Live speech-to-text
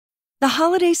The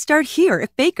holidays start here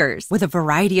at Baker's with a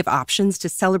variety of options to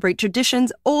celebrate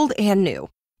traditions old and new.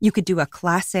 You could do a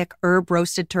classic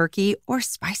herb-roasted turkey or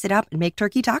spice it up and make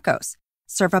turkey tacos.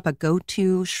 Serve up a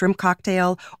go-to shrimp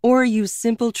cocktail or use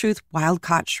Simple Truth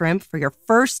wild-caught shrimp for your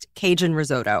first Cajun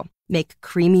risotto. Make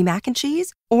creamy mac and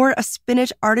cheese or a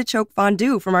spinach artichoke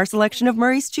fondue from our selection of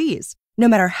Murray's cheese. No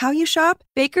matter how you shop,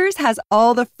 Baker's has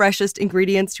all the freshest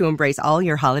ingredients to embrace all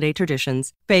your holiday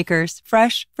traditions. Baker's,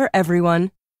 fresh for everyone.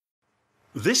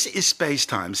 This is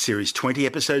SpaceTime Series 20,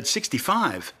 Episode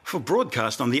 65, for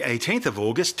broadcast on the 18th of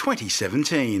August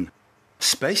 2017.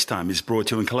 SpaceTime is brought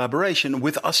to you in collaboration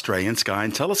with Australian Sky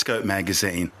and Telescope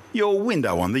magazine, your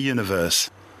window on the universe.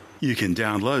 You can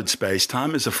download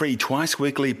SpaceTime as a free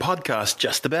twice-weekly podcast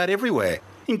just about everywhere,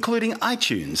 including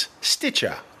iTunes,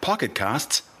 Stitcher, Pocket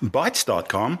Casts,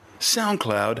 Bytes.com,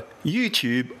 SoundCloud,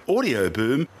 YouTube, Audio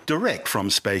Boom, direct from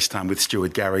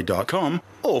SpaceTimeWithStuartGary.com,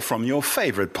 or from your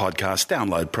favourite podcast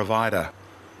download provider.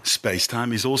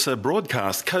 SpaceTime is also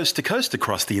broadcast coast to coast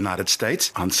across the United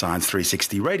States on Science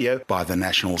 360 Radio by the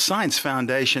National Science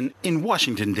Foundation in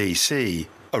Washington, D.C.,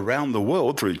 around the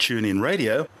world through TuneIn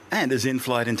Radio, and as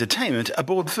in-flight entertainment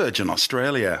aboard Virgin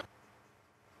Australia.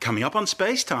 Coming up on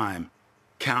SpaceTime,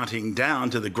 counting down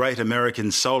to the Great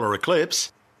American Solar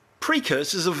Eclipse,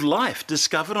 precursors of life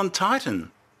discovered on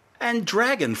Titan, and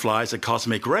Dragon flies a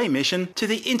cosmic ray mission to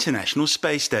the International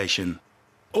Space Station.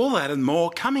 All that and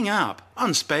more coming up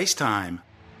on SpaceTime.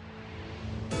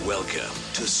 Welcome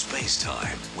to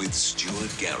SpaceTime with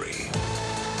Stuart Gary.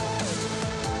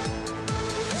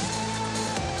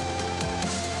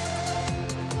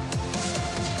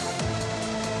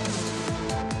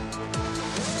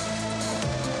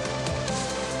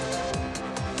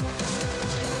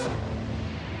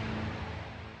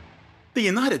 The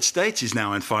United States is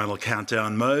now in final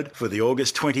countdown mode for the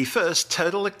August 21st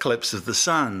total eclipse of the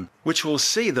Sun, which will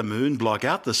see the Moon block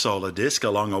out the solar disk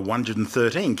along a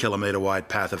 113-kilometre wide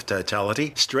path of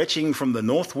totality stretching from the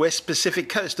northwest Pacific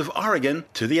coast of Oregon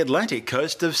to the Atlantic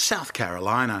coast of South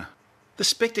Carolina. The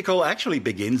spectacle actually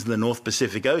begins in the North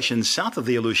Pacific Ocean south of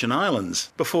the Aleutian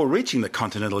Islands, before reaching the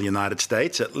continental United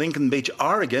States at Lincoln Beach,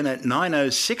 Oregon at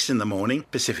 9:06 in the morning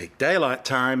Pacific Daylight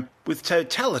Time, with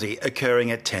totality occurring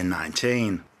at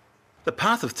 10:19. The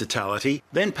path of totality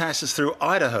then passes through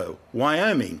Idaho,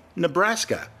 Wyoming,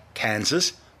 Nebraska,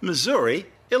 Kansas, Missouri,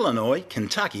 Illinois,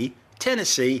 Kentucky,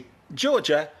 Tennessee,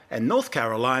 Georgia, and North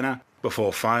Carolina,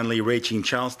 before finally reaching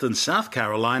Charleston, South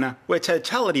Carolina, where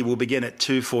totality will begin at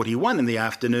 2:41 in the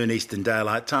afternoon Eastern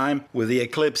Daylight Time, with the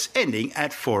eclipse ending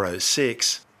at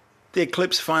 4:06. The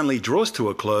eclipse finally draws to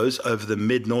a close over the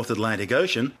mid-North Atlantic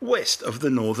Ocean, west of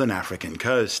the northern African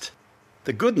coast.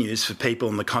 The good news for people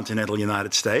in the continental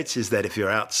United States is that if you're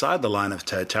outside the line of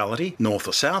totality, north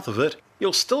or south of it,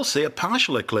 you'll still see a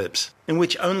partial eclipse, in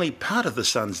which only part of the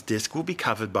Sun's disk will be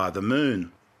covered by the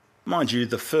Moon. Mind you,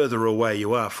 the further away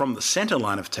you are from the centre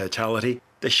line of totality,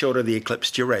 the shorter the eclipse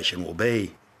duration will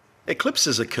be.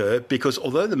 Eclipses occur because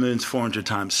although the Moon's 400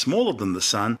 times smaller than the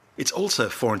Sun, it's also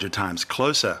 400 times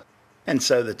closer, and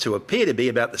so the two appear to be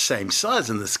about the same size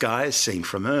in the sky as seen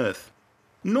from Earth.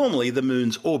 Normally, the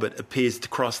Moon's orbit appears to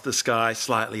cross the sky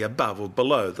slightly above or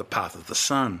below the path of the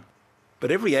Sun. But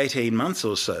every 18 months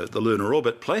or so, the lunar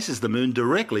orbit places the Moon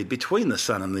directly between the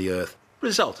Sun and the Earth,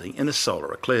 resulting in a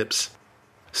solar eclipse.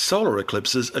 Solar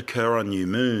eclipses occur on new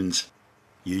moons.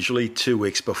 Usually 2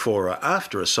 weeks before or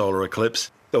after a solar eclipse,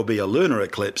 there'll be a lunar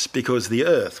eclipse because the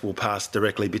Earth will pass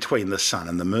directly between the Sun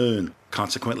and the Moon.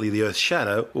 Consequently, the Earth's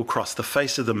shadow will cross the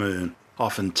face of the Moon,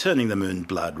 often turning the Moon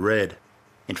blood red.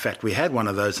 In fact, we had one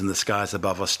of those in the skies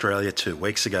above Australia 2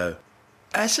 weeks ago.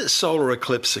 As a solar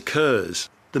eclipse occurs,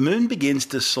 the Moon begins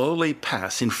to slowly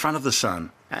pass in front of the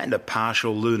Sun, and a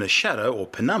partial lunar shadow, or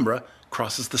penumbra,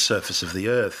 crosses the surface of the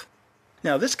Earth.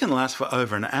 Now, this can last for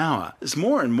over an hour, as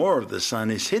more and more of the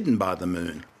Sun is hidden by the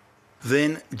Moon.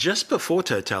 Then, just before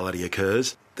totality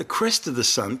occurs, the crest of the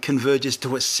Sun converges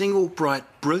to a single bright,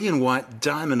 brilliant white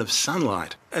diamond of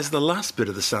sunlight, as the last bit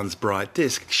of the Sun's bright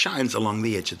disk shines along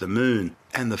the edge of the Moon,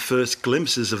 and the first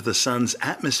glimpses of the Sun's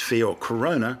atmosphere or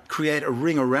corona create a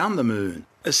ring around the Moon,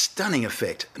 a stunning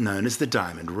effect known as the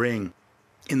diamond ring.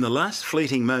 In the last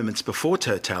fleeting moments before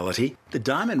totality, the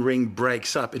diamond ring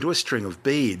breaks up into a string of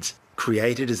beads,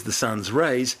 created as the Sun's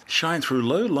rays shine through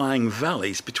low-lying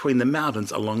valleys between the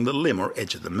mountains along the limb or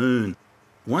edge of the Moon.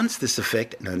 Once this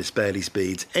effect, known as Bailey's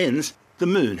beads, ends, the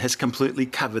Moon has completely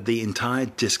covered the entire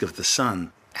disk of the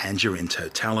Sun, and you're in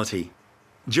totality.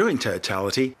 During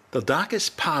totality, the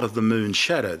darkest part of the Moon's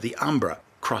shadow, the umbra,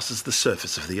 crosses the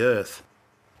surface of the Earth.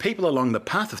 People along the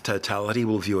path of totality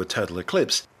will view a total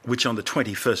eclipse, which on the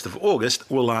 21st of August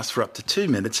will last for up to 2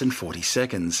 minutes and 40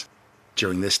 seconds.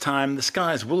 During this time, the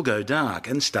skies will go dark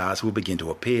and stars will begin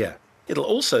to appear. It'll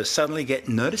also suddenly get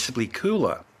noticeably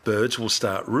cooler. Birds will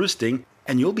start roosting,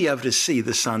 and you'll be able to see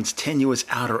the sun's tenuous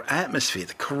outer atmosphere,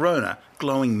 the corona,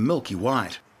 glowing milky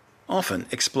white. Often,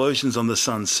 explosions on the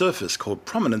sun's surface, called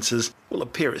prominences, will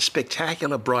appear as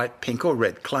spectacular bright pink or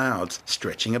red clouds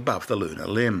stretching above the lunar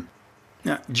limb.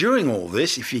 Now, during all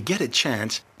this, if you get a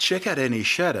chance, check out any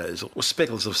shadows or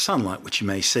speckles of sunlight which you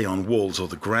may see on walls or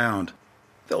the ground.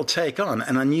 They'll take on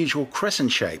an unusual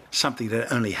crescent shape, something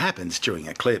that only happens during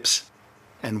eclipse.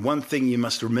 And one thing you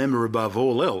must remember above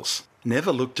all else,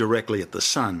 never look directly at the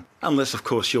sun, unless of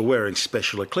course you're wearing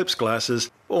special eclipse glasses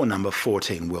or number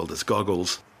 14 welder's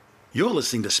goggles. You're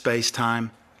listening to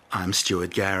SpaceTime. I'm Stuart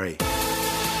Gary.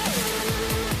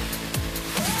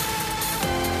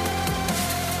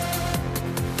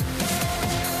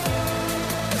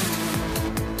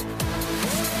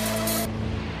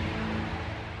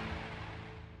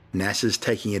 NASA's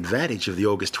taking advantage of the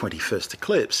August 21st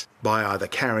eclipse by either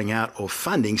carrying out or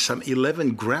funding some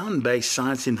 11 ground-based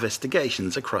science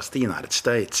investigations across the United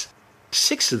States.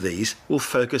 6 of these will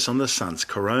focus on the sun's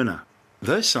corona.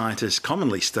 Though scientists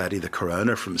commonly study the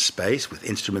corona from space with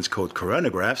instruments called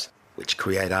coronagraphs, which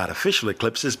create artificial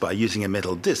eclipses by using a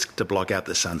metal disk to block out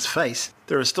the sun's face,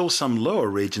 there are still some lower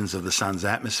regions of the sun's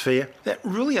atmosphere that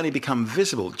really only become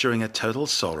visible during a total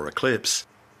solar eclipse.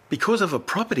 Because of a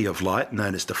property of light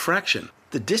known as diffraction,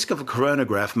 the disk of a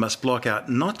coronagraph must block out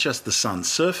not just the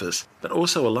sun's surface, but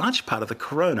also a large part of the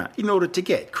corona in order to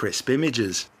get crisp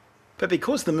images. But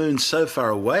because the moon's so far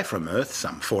away from Earth,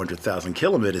 some 400,000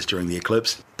 kilometres during the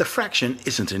eclipse, diffraction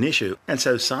isn't an issue, and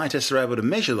so scientists are able to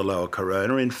measure the lower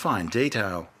corona in fine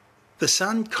detail. The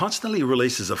sun constantly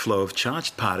releases a flow of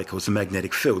charged particles and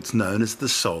magnetic fields known as the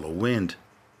solar wind.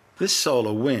 This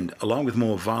solar wind, along with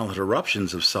more violent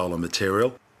eruptions of solar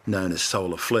material, known as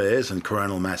solar flares and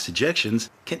coronal mass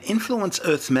ejections, can influence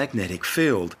Earth's magnetic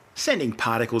field, sending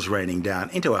particles raining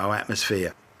down into our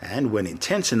atmosphere. And when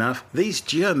intense enough, these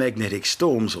geomagnetic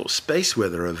storms or space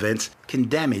weather events can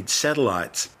damage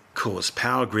satellites, cause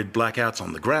power grid blackouts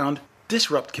on the ground,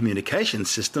 disrupt communication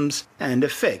systems, and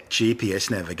affect GPS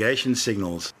navigation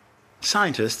signals.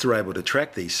 Scientists are able to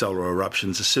track these solar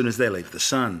eruptions as soon as they leave the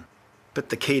sun. But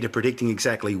the key to predicting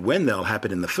exactly when they'll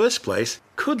happen in the first place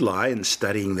could lie in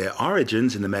studying their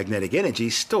origins in the magnetic energy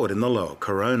stored in the lower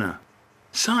corona.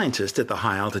 Scientists at the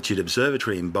High Altitude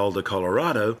Observatory in Boulder,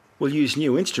 Colorado, will use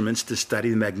new instruments to study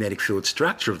the magnetic field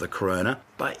structure of the corona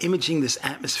by imaging this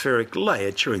atmospheric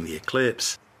layer during the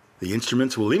eclipse. The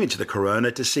instruments will image the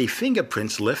corona to see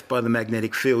fingerprints left by the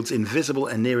magnetic field's invisible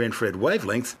and near-infrared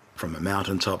wavelengths from a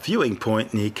mountaintop viewing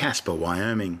point near Casper,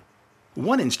 Wyoming.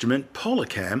 One instrument,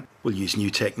 PolarCam, will use new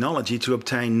technology to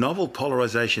obtain novel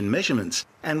polarization measurements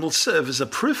and will serve as a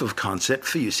proof of concept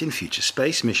for use in future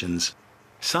space missions.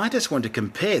 Scientists want to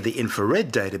compare the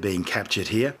infrared data being captured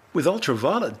here with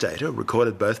ultraviolet data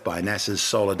recorded both by NASA's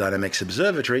Solar Dynamics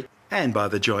Observatory and by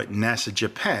the joint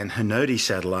NASA-Japan Hinode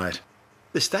satellite.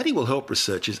 The study will help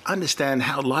researchers understand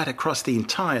how light across the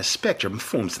entire spectrum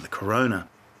forms in the corona.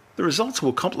 The results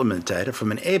will complement data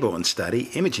from an airborne study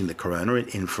imaging the corona in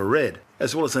infrared,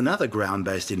 as well as another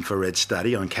ground-based infrared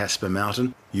study on Casper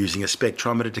Mountain using a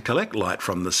spectrometer to collect light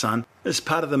from the sun as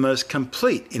part of the most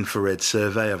complete infrared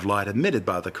survey of light emitted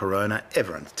by the corona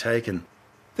ever undertaken.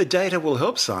 The data will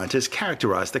help scientists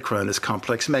characterize the corona's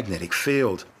complex magnetic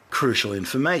field, crucial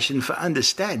information for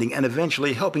understanding and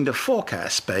eventually helping to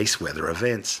forecast space weather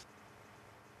events.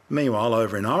 Meanwhile,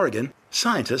 over in Oregon,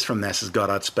 scientists from NASA's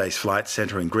Goddard Space Flight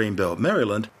Center in Greenbelt,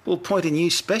 Maryland, will point a new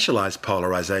specialized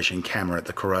polarization camera at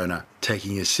the corona,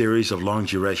 taking a series of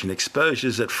long-duration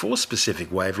exposures at 4 specific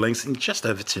wavelengths in just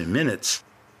over 2 minutes.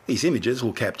 These images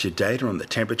will capture data on the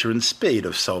temperature and speed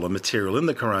of solar material in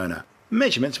the corona,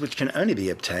 measurements which can only be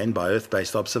obtained by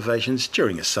Earth-based observations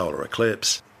during a solar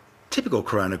eclipse. Typical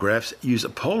coronagraphs use a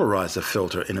polarizer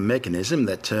filter in a mechanism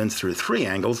that turns through 3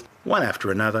 angles, one after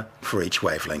another, for each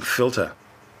wavelength filter.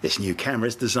 This new camera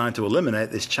is designed to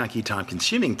eliminate this chunky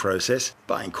time-consuming process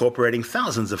by incorporating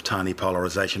thousands of tiny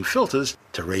polarization filters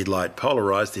to read light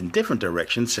polarized in different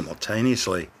directions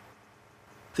simultaneously.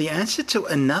 The answer to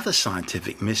another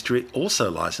scientific mystery also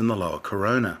lies in the lower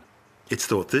corona. It's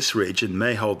thought this region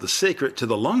may hold the secret to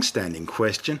the long-standing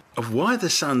question of why the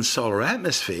sun's solar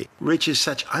atmosphere reaches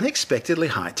such unexpectedly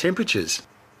high temperatures.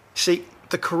 See,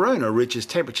 the corona reaches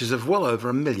temperatures of well over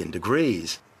 1 million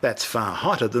degrees. That's far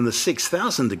hotter than the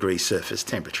 6,000 degree surface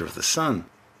temperature of the sun.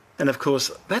 And of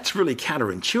course, that's really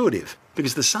counterintuitive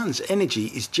because the sun's energy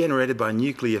is generated by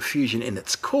nuclear fusion in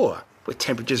its core, where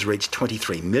temperatures reach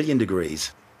 23 million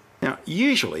degrees. Now,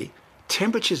 usually,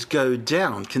 temperatures go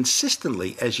down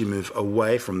consistently as you move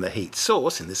away from the heat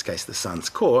source, in this case the sun's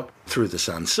core, through the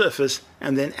sun's surface,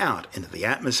 and then out into the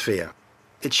atmosphere.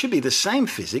 It should be the same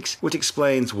physics which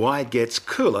explains why it gets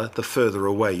cooler the further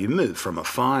away you move from a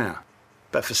fire.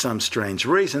 But for some strange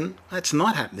reason, that's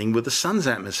not happening with the sun's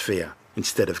atmosphere.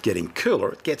 Instead of getting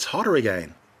cooler, it gets hotter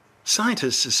again.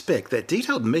 Scientists suspect that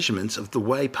detailed measurements of the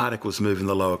way particles move in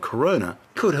the lower corona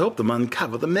could help them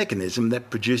uncover the mechanism that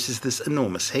produces this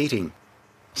enormous heating.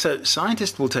 So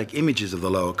scientists will take images of the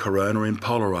lower corona in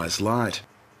polarized light.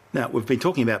 Now, we've been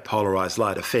talking about polarized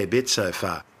light a fair bit so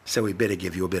far, so we better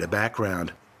give you a bit of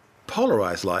background.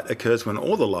 Polarized light occurs when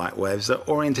all the light waves are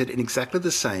oriented in exactly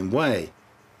the same way.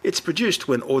 It's produced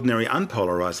when ordinary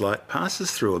unpolarized light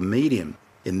passes through a medium.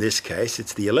 In this case,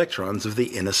 it's the electrons of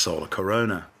the inner solar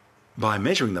corona. By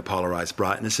measuring the polarized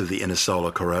brightness of the inner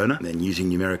solar corona, and then using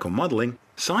numerical modelling,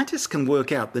 scientists can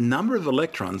work out the number of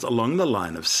electrons along the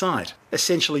line of sight,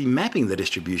 essentially mapping the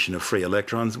distribution of free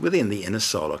electrons within the inner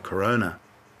solar corona.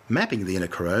 Mapping the inner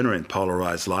corona in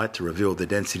polarized light to reveal the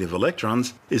density of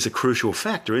electrons is a crucial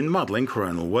factor in modelling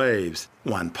coronal waves,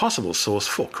 one possible source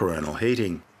for coronal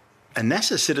heating. A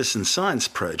NASA citizen science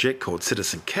project called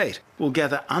Citizen Kate will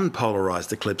gather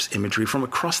unpolarized eclipse imagery from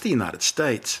across the United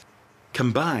States.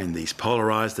 Combine these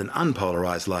polarized and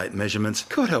unpolarized light measurements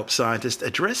could help scientists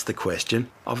address the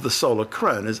question of the solar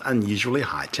corona's unusually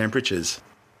high temperatures.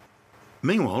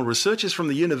 Meanwhile, researchers from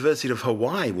the University of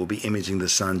Hawaii will be imaging the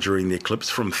sun during the eclipse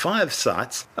from 5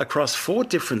 sites across 4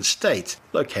 different states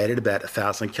located about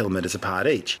 1,000 kilometers apart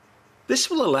each. This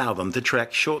will allow them to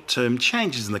track short-term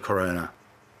changes in the corona.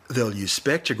 They'll use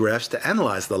spectrographs to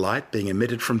analyze the light being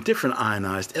emitted from different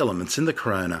ionized elements in the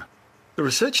corona. The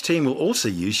research team will also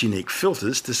use unique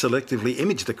filters to selectively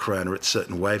image the corona at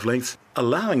certain wavelengths,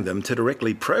 allowing them to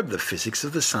directly probe the physics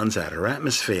of the sun's outer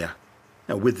atmosphere.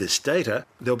 Now, with this data,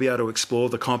 they'll be able to explore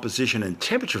the composition and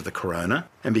temperature of the corona,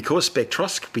 and because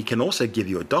spectroscopy can also give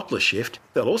you a Doppler shift,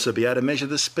 they'll also be able to measure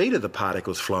the speed of the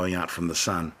particles flowing out from the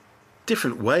sun.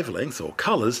 Different wavelengths, or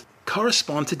colours,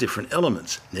 correspond to different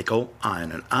elements, nickel,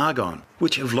 iron and argon,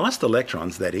 which have lost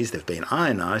electrons, that is, they've been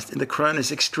ionized in the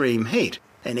corona's extreme heat,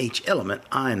 and each element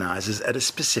ionizes at a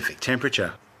specific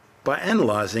temperature. By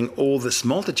analysing all this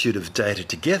multitude of data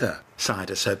together,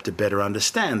 scientists hope to better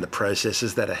understand the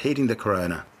processes that are heating the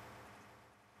corona.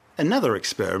 Another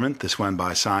experiment, this one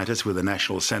by scientists with the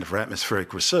National Centre for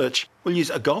Atmospheric Research, will use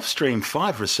a Gulfstream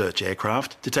 5 research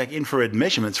aircraft to take infrared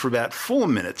measurements for about 4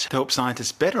 minutes to help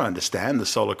scientists better understand the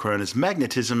solar corona's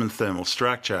magnetism and thermal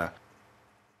structure.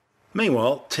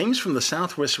 Meanwhile, teams from the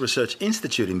Southwest Research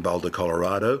Institute in Boulder,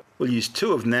 Colorado, will use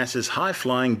 2 of NASA's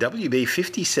high-flying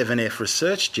WB-57F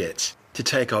research jets to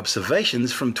take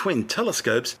observations from twin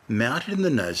telescopes mounted in the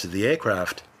nose of the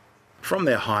aircraft. From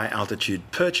their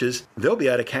high-altitude perches, they'll be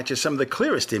able to capture some of the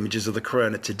clearest images of the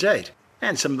corona to date,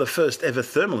 and some of the first ever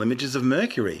thermal images of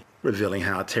Mercury, revealing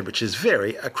how temperatures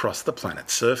vary across the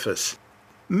planet's surface.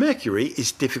 Mercury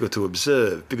is difficult to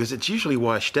observe because it's usually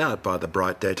washed out by the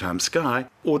bright daytime sky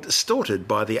or distorted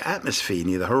by the atmosphere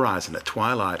near the horizon at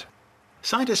twilight.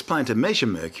 Scientists plan to measure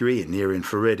Mercury in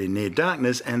near-infrared in near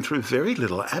darkness and through very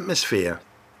little atmosphere.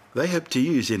 They hope to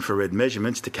use infrared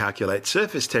measurements to calculate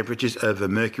surface temperatures over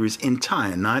Mercury's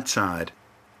entire night side.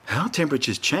 How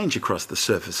temperatures change across the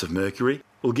surface of Mercury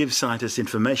will give scientists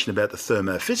information about the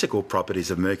thermophysical properties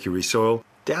of Mercury's soil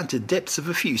down to depths of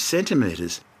a few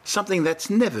centimetres, something that's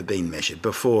never been measured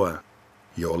before.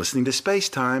 You're listening to Space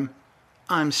Time.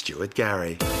 I'm Stuart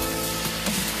Gary.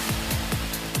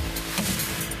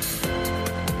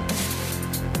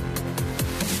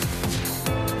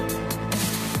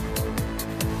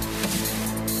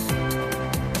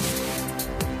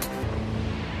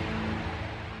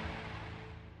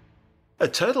 A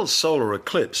total solar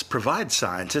eclipse provides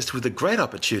scientists with a great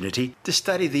opportunity to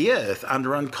study the Earth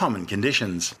under uncommon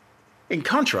conditions. In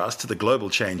contrast to the global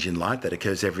change in light that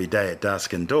occurs every day at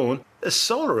dusk and dawn, a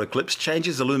solar eclipse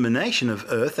changes illumination of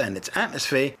Earth and its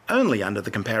atmosphere only under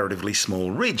the comparatively small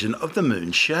region of the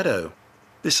Moon's shadow.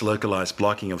 This localized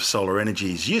blocking of solar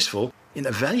energy is useful in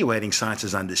evaluating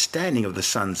science's understanding of the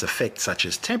Sun's effects such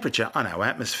as temperature on our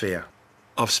atmosphere.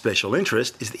 Of special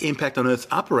interest is the impact on Earth's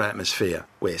upper atmosphere,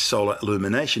 where solar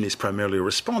illumination is primarily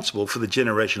responsible for the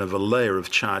generation of a layer of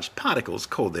charged particles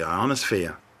called the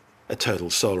ionosphere. A total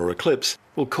solar eclipse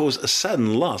will cause a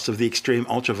sudden loss of the extreme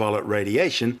ultraviolet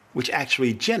radiation which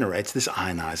actually generates this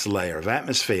ionized layer of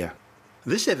atmosphere.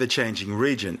 This ever-changing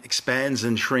region expands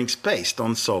and shrinks based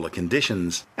on solar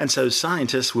conditions, and so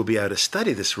scientists will be able to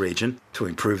study this region to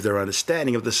improve their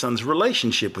understanding of the Sun's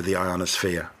relationship with the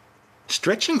ionosphere.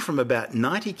 Stretching from about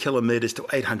 90 kilometres to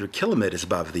 800 kilometres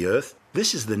above the Earth,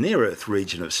 this is the near-Earth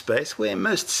region of space where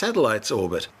most satellites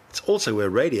orbit. It's also where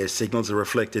radio signals are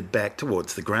reflected back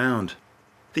towards the ground.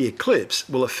 The eclipse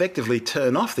will effectively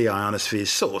turn off the ionosphere's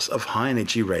source of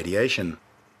high-energy radiation.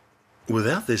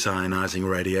 Without this ionizing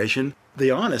radiation,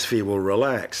 the ionosphere will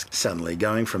relax, suddenly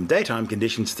going from daytime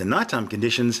conditions to nighttime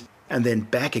conditions, and then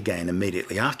back again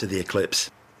immediately after the eclipse.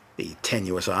 The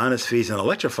tenuous ionosphere is an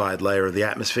electrified layer of the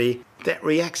atmosphere that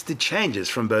reacts to changes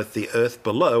from both the Earth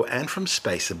below and from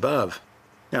space above.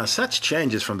 Now, such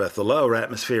changes from both the lower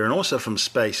atmosphere and also from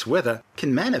space weather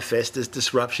can manifest as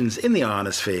disruptions in the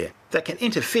ionosphere that can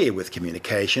interfere with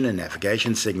communication and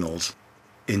navigation signals.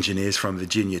 Engineers from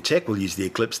Virginia Tech will use the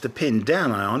eclipse to pin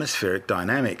down ionospheric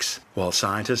dynamics, while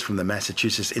scientists from the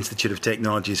Massachusetts Institute of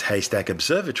Technology's Haystack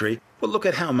Observatory will look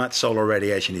at how much solar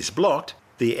radiation is blocked,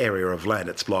 the area of land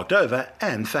it's blocked over,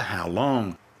 and for how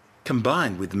long.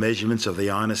 Combined with measurements of the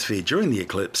ionosphere during the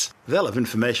eclipse, they'll have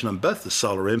information on both the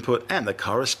solar input and the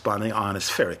corresponding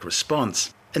ionospheric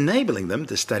response, enabling them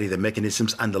to study the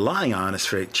mechanisms underlying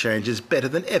ionospheric changes better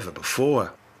than ever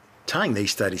before. Tying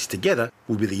these studies together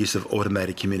will be the use of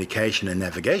automated communication and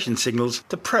navigation signals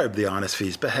to probe the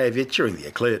ionosphere's behaviour during the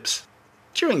eclipse.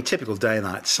 During typical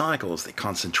day-night cycles, the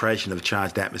concentration of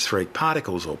charged atmospheric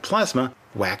particles, or plasma,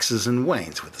 waxes and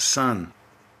wanes with the sun.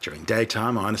 During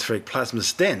daytime, ionospheric plasma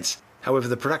is dense, however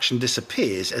the production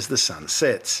disappears as the sun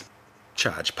sets.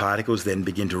 Charged particles then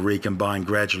begin to recombine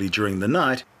gradually during the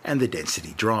night, and the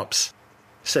density drops.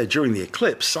 So during the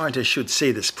eclipse, scientists should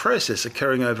see this process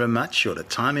occurring over a much shorter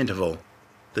time interval.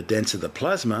 The denser the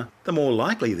plasma, the more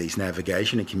likely these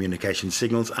navigation and communication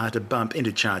signals are to bump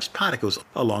into charged particles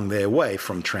along their way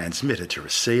from transmitter to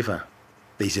receiver.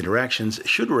 These interactions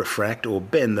should refract or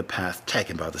bend the path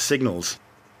taken by the signals.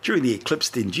 During the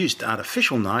eclipse-induced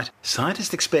artificial night,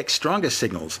 scientists expect stronger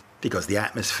signals because the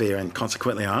atmosphere and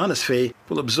consequently ionosphere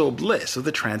will absorb less of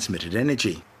the transmitted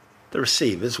energy. The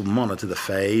receivers will monitor the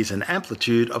phase and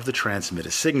amplitude of the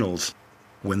transmitter signals.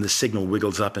 When the signal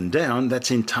wiggles up and down,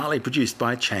 that's entirely produced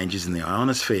by changes in the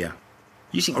ionosphere.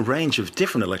 Using a range of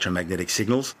different electromagnetic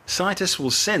signals, scientists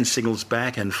will send signals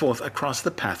back and forth across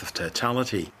the path of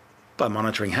totality. By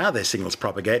monitoring how their signals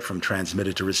propagate from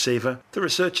transmitter to receiver, the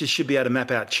researchers should be able to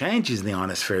map out changes in the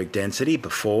ionospheric density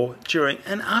before, during,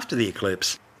 and after the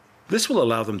eclipse. This will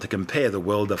allow them to compare the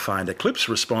well-defined eclipse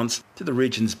response to the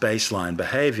region's baseline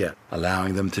behaviour,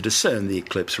 allowing them to discern the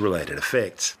eclipse-related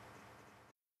effects.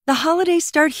 The holidays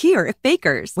start here at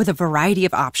Baker's with a variety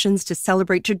of options to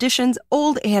celebrate traditions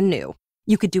old and new.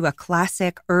 You could do a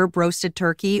classic herb-roasted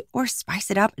turkey or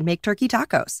spice it up and make turkey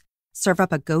tacos. Serve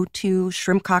up a go-to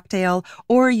shrimp cocktail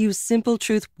or use Simple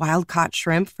Truth wild-caught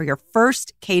shrimp for your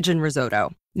first Cajun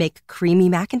risotto. Make creamy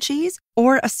mac and cheese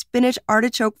or a spinach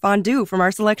artichoke fondue from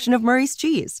our selection of Murray's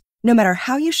cheese. No matter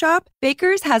how you shop,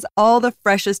 Baker's has all the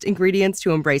freshest ingredients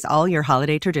to embrace all your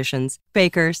holiday traditions.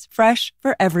 Baker's, fresh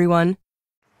for everyone.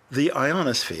 The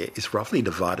ionosphere is roughly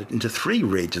divided into 3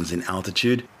 regions in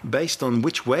altitude based on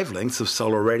which wavelengths of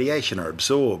solar radiation are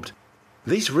absorbed.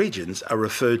 These regions are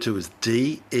referred to as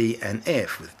D, E and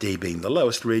F, with D being the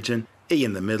lowest region, E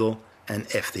in the middle and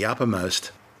F the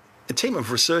uppermost. A team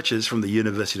of researchers from the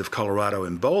University of Colorado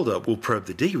in Boulder will probe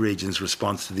the D region's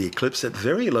response to the eclipse at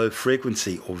very low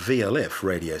frequency or VLF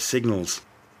radio signals.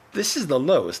 This is the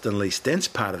lowest and least dense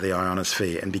part of the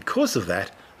ionosphere and because of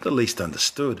that, the least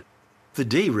understood. The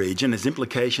D region has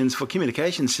implications for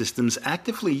communication systems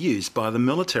actively used by the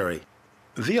military.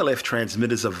 VLF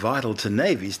transmitters are vital to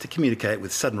navies to communicate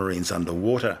with submarines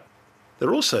underwater.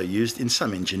 They're also used in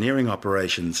some engineering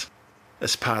operations.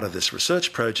 As part of this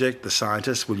research project, the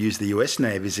scientists will use the US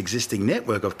Navy's existing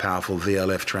network of powerful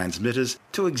VLF transmitters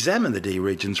to examine the D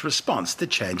region's response to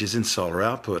changes in solar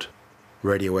output.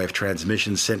 Radio wave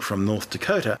transmissions sent from North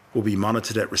Dakota will be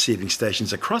monitored at receiving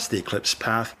stations across the eclipse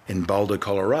path in Boulder,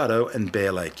 Colorado and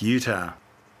Bear Lake, Utah.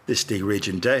 This D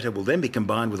region data will then be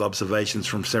combined with observations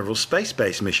from several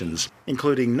space-based missions,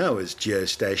 including NOAA's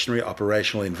Geostationary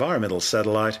Operational Environmental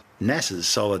Satellite, NASA's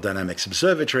Solar Dynamics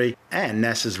Observatory, and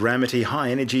NASA's Ramity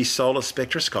High-Energy Solar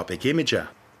Spectroscopic Imager.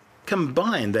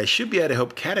 Combined, they should be able to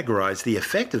help categorize the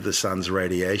effect of the sun's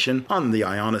radiation on the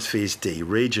ionosphere's D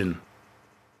region.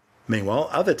 Meanwhile,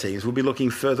 other teams will be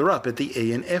looking further up at the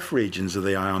E and F regions of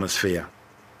the ionosphere.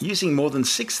 Using more than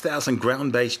 6,000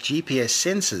 ground-based GPS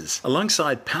sensors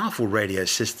alongside powerful radio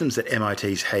systems at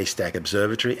MIT's Haystack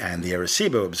Observatory and the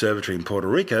Arecibo Observatory in Puerto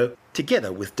Rico,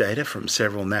 together with data from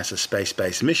several NASA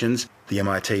space-based missions, the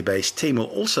MIT-based team will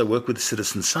also work with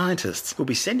citizen scientists who will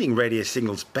be sending radio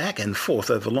signals back and forth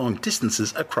over long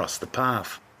distances across the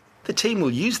path. The team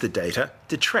will use the data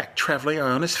to track travelling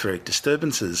ionospheric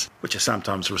disturbances, which are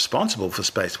sometimes responsible for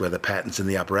space weather patterns in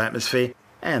the upper atmosphere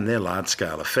and their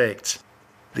large-scale effects.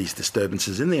 These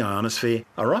disturbances in the ionosphere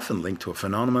are often linked to a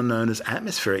phenomenon known as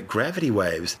atmospheric gravity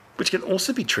waves, which can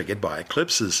also be triggered by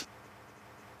eclipses.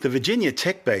 The Virginia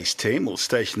Tech-based team will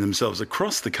station themselves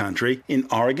across the country in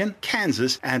Oregon,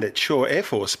 Kansas, and at Shore Air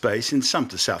Force Base in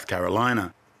Sumter, South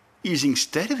Carolina. Using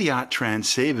state-of-the-art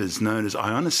transceivers known as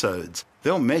ionosodes,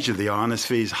 they'll measure the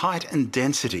ionosphere's height and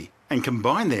density and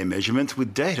combine their measurements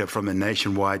with data from a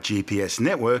nationwide GPS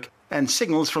network and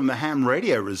signals from the Ham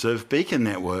Radio Reserve Beacon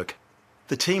Network.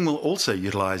 The team will also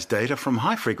utilize data from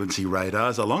high-frequency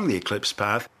radars along the eclipse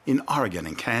path in Oregon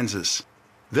and Kansas.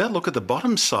 They'll look at the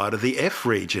bottom side of the F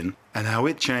region and how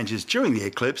it changes during the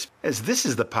eclipse, as this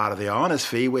is the part of the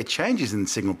ionosphere where changes in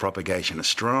signal propagation are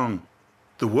strong.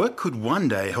 The work could one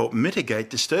day help mitigate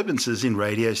disturbances in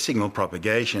radio signal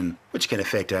propagation, which can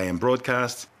affect AM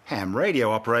broadcasts, ham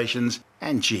radio operations,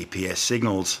 and GPS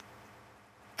signals.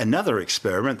 Another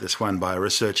experiment, this one by a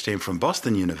research team from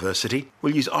Boston University,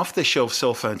 will use off-the-shelf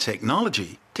cell phone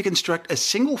technology to construct a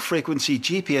single-frequency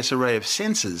GPS array of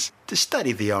sensors to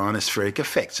study the ionospheric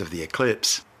effects of the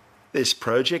eclipse. This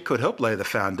project could help lay the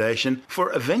foundation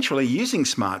for eventually using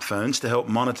smartphones to help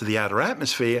monitor the outer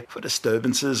atmosphere for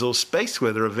disturbances or space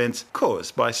weather events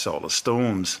caused by solar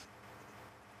storms.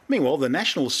 Meanwhile, the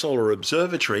National Solar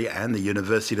Observatory and the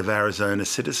University of Arizona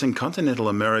Citizen Continental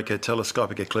America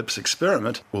Telescopic Eclipse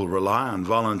Experiment will rely on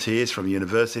volunteers from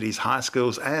universities, high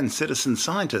schools, and citizen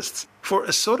scientists for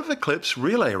a sort of eclipse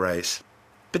relay race.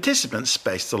 Participants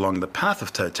spaced along the path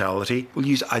of totality will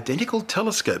use identical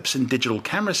telescopes and digital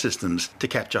camera systems to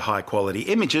capture high-quality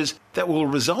images that will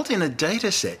result in a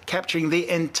dataset capturing the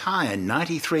entire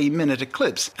 93-minute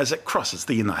eclipse as it crosses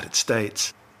the United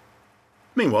States.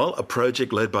 Meanwhile, a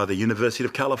project led by the University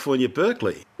of California,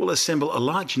 Berkeley, will assemble a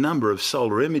large number of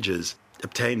solar images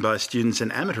obtained by students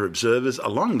and amateur observers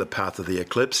along the path of the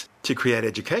eclipse to create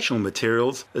educational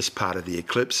materials as part of the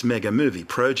Eclipse Mega Movie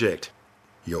project.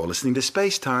 You're listening to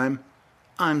Space Time.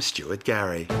 I'm Stuart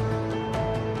Gary.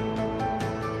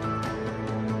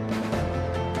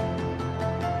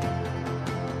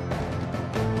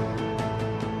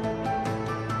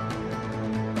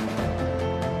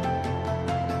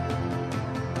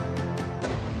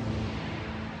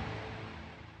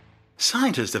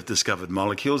 Scientists have discovered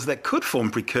molecules that could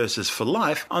form precursors for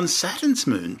life on Saturn's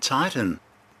moon, Titan.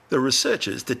 The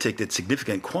researchers detected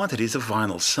significant quantities of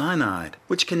vinyl cyanide,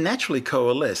 which can naturally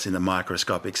coalesce into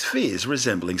microscopic spheres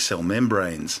resembling cell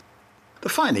membranes. The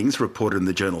findings, reported in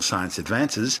the journal Science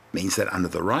Advances, means that under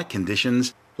the right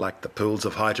conditions, like the pools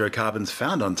of hydrocarbons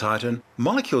found on Titan,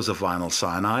 molecules of vinyl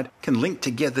cyanide can link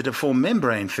together to form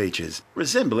membrane features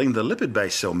resembling the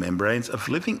lipid-based cell membranes of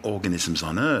living organisms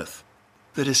on Earth.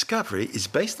 The discovery is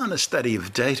based on a study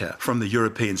of data from the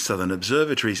European Southern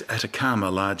Observatory's Atacama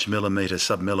Large Millimetre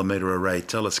Submillimetre Array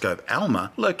Telescope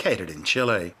ALMA, located in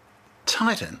Chile.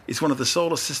 Titan is one of the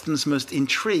solar system's most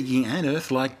intriguing and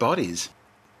Earth-like bodies.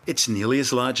 It's nearly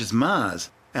as large as Mars,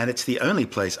 and it's the only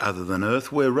place other than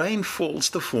Earth where rain falls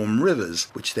to form rivers,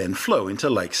 which then flow into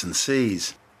lakes and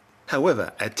seas.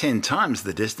 However, at 10 times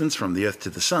the distance from the Earth to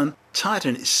the Sun,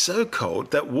 Titan is so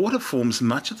cold that water forms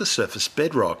much of the surface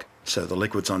bedrock, so the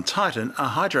liquids on Titan are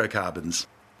hydrocarbons.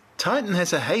 Titan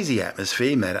has a hazy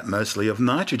atmosphere made up mostly of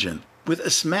nitrogen, with a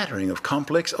smattering of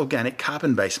complex organic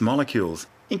carbon-based molecules,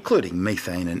 including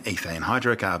methane and ethane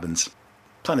hydrocarbons.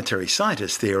 Planetary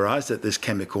scientists theorize that this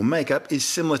chemical makeup is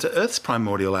similar to Earth's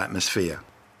primordial atmosphere.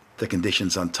 The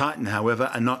conditions on Titan,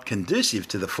 however, are not conducive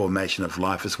to the formation of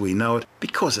life as we know it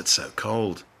because it's so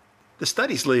cold. The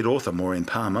study's lead author, Maureen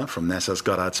Palmer, from NASA's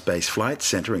Goddard Space Flight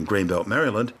Center in Greenbelt,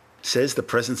 Maryland, says the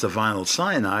presence of vinyl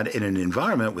cyanide in an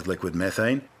environment with liquid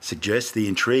methane suggests the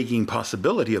intriguing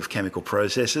possibility of chemical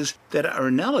processes that are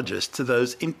analogous to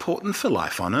those important for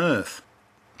life on Earth.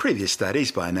 Previous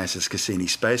studies by NASA's Cassini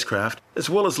spacecraft, as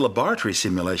well as laboratory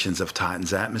simulations of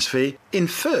Titan's atmosphere,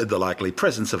 inferred the likely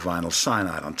presence of vinyl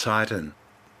cyanide on Titan.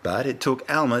 But it took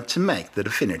ALMA to make the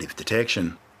definitive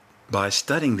detection. By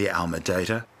studying the ALMA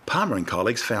data, Palmer and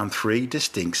colleagues found 3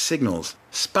 distinct signals,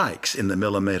 spikes in the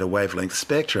millimetre wavelength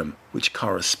spectrum, which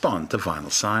correspond to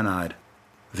vinyl cyanide.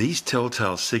 These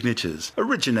telltale signatures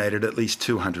originated at least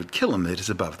 200 kilometres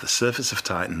above the surface of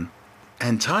Titan.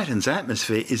 And Titan's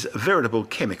atmosphere is a veritable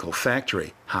chemical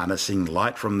factory, harnessing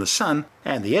light from the Sun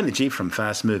and the energy from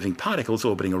fast-moving particles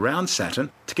orbiting around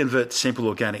Saturn to convert simple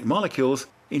organic molecules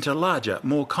into larger,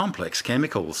 more complex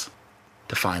chemicals.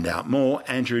 To find out more,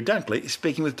 Andrew Dunkley is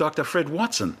speaking with Dr. Fred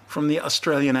Watson from the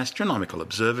Australian Astronomical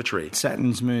Observatory.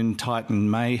 Saturn's moon Titan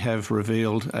may have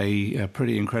revealed a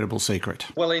pretty incredible secret.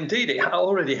 Well, indeed, it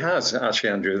already has, actually,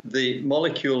 Andrew. The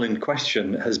molecule in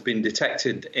question has been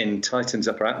detected in Titan's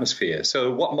upper atmosphere.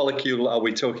 So what molecule are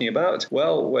we talking about?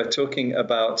 Well, we're talking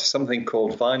about something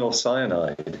called vinyl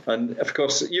cyanide. And, of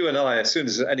course, you and I, as soon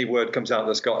as any word comes out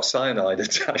that's got cyanide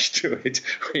attached to it,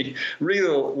 we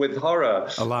reel with horror.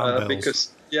 Alarm bells.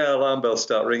 Alarm bells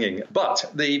start ringing. But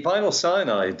the vinyl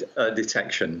cyanide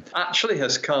detection actually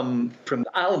has come from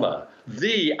ALMA,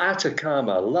 the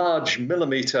Atacama Large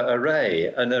Millimeter Array,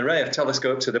 an array of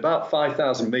telescopes at about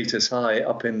 5,000 meters high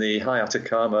up in the high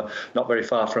Atacama, not very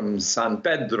far from San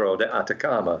Pedro de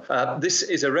Atacama. This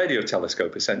is a radio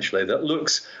telescope, essentially,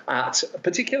 that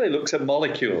particularly looks at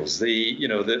molecules,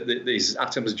 these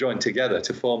atoms joined together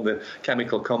to form the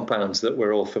chemical compounds that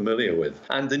we're all familiar with.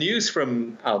 And the news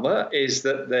from ALMA is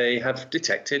that they have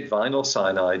detected vinyl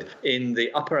cyanide in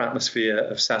the upper atmosphere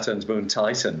of Saturn's moon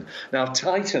Titan. Now,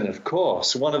 Titan, of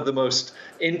course, one of the most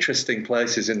interesting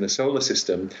places in the solar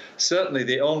system, certainly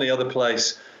the only other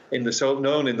place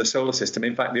known in the solar system,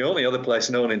 in fact, the only other place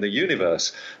known in the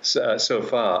universe so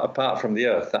far, apart from the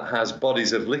Earth, that has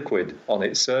bodies of liquid on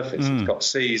its surface. It's got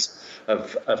seas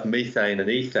of methane and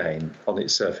ethane on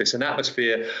its surface, an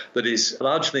atmosphere that is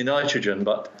largely nitrogen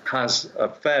but has a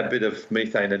fair bit of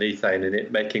methane and ethane in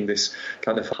it, making this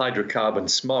kind of hydrocarbon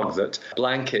smog that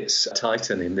blankets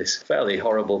Titan in this fairly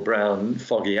horrible brown,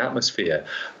 foggy atmosphere.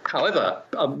 However,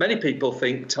 many people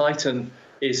think Titan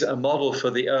is a model for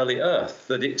the early Earth,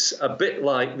 that it's a bit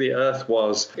like the Earth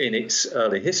was in its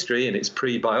early history, in its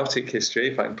prebiotic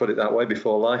history, if I can put it that way,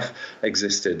 before life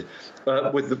existed.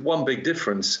 With one big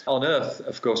difference, on Earth,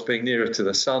 of course, being nearer to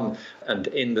the sun and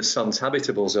in the sun's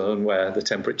habitable zone where the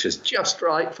temperature's just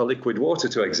right for liquid water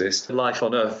to exist, life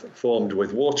on Earth formed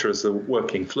with water as the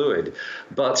working fluid.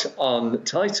 But on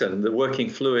Titan, the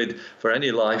working fluid for any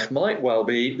life might well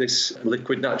be this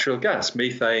liquid natural gas,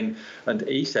 methane and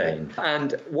ethane.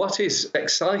 And what is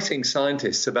exciting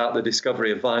scientists about the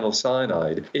discovery of vinyl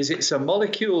cyanide is it's a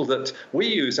molecule that we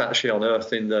use actually on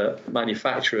Earth in the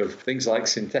manufacture of things like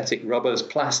synthetic rubbers,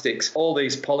 plastics, all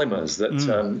these polymers that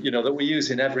that we use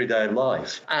in everyday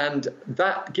life. And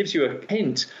that gives you a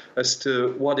hint as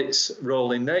to what its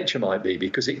role in nature might be,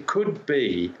 because it could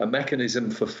be a mechanism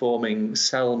for forming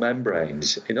cell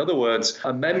membranes. In other words,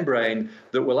 a membrane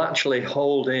that will actually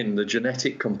hold in the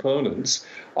genetic components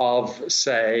of,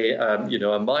 say, a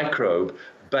microbe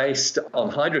based on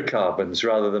hydrocarbons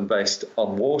rather than based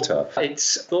on water.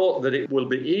 It's thought that it will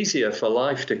be easier for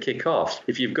life to kick off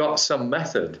if you've got some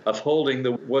method of holding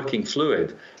the working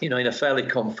fluid, in a fairly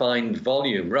confined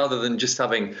volume, rather than just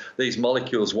having these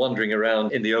molecules wandering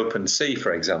around in the open sea,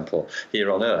 for example,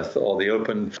 here on Earth, or the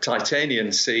open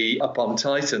Titanian Sea up on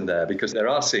Titan there, because there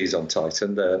are seas on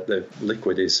Titan. The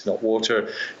liquid is not water,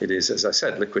 it is, as I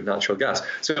said, liquid natural gas.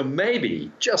 So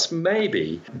maybe, just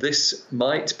maybe, this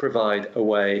might provide a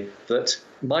way that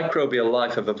microbial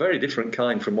life of a very different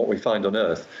kind from what we find on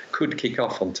Earth could kick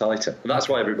off on Titan. And that's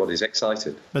why everybody's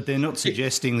excited. But they're not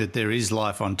suggesting that there is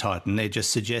life on Titan. They're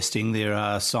just suggesting there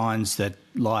are signs that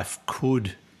life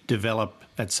could develop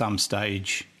at some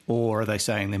stage. Or are they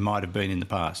saying there might have been in the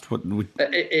past?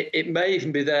 It may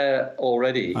even be there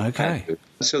already. Okay.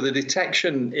 So the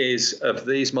detection is of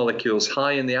these molecules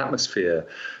high in the atmosphere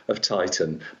of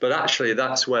Titan, but actually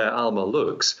that's where ALMA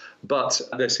looks. But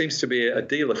there seems to be a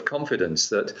deal of confidence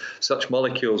that such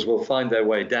molecules will find their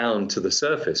way down to the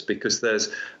surface, because there's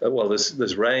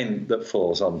rain that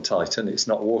falls on Titan. It's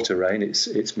not water rain,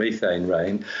 it's methane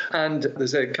rain. And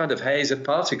there's a kind of haze of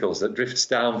particles that drifts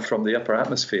down from the upper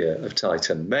atmosphere of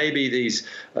Titan. Maybe these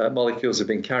molecules have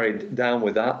been carried down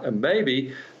with that, and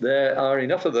maybe there are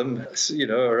enough of them,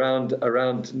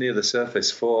 around near the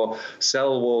surface for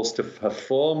cell walls to have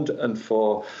formed and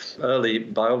for early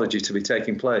biology to be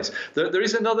taking place. There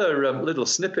is another little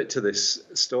snippet to this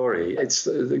story.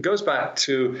 It goes back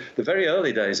to the very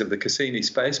early days of the Cassini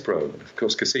space probe. Of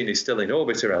course, Cassini is still in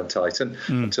orbit around Titan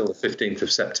until the 15th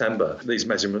of September. These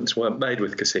measurements weren't made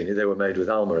with Cassini, they were made with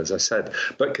ALMA, as I said.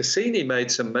 But Cassini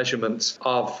made some measurements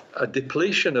of a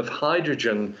depletion of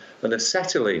hydrogen and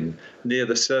acetylene near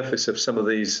the surface of some of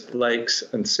these lakes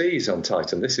and seas on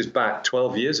Titan. This is back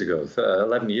 11 years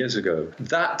ago.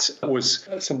 That was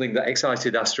something that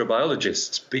excited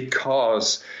astrobiologists,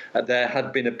 because there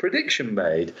had been a prediction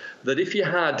made that if you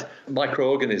had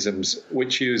microorganisms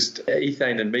which used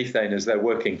ethane and methane as their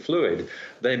working fluid,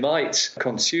 they might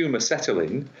consume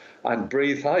acetylene and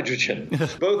breathe hydrogen.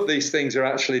 Both these things are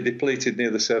actually depleted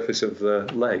near the surface of the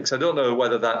lakes. I don't know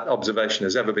whether that observation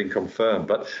has ever been confirmed,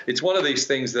 but it's one of these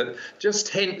things that just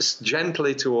hints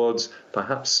gently towards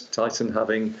perhaps Titan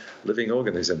having living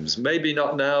organisms. Maybe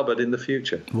not now, but in the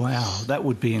future. Wow, that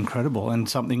would be incredible, and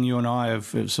something you and I have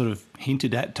sort of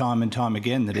hinted at time and time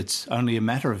again, that it's only a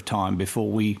matter of time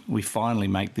before we finally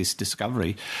make this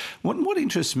discovery. What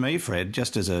interests me, Fred,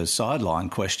 just as a sideline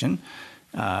question,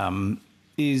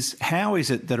 is how is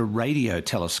it that a radio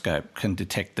telescope can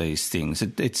detect these things?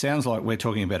 It sounds like we're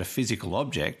talking about a physical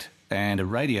object, and a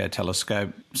radio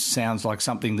telescope sounds like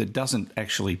something that doesn't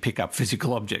actually pick up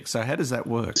physical objects. So how does that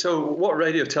work? So what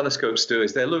radio telescopes do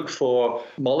is they look for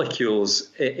molecules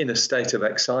in a state of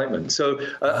excitement. So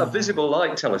a visible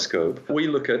light telescope, we're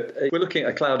looking at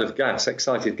a cloud of gas,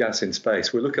 excited gas in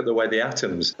space. We look at the way the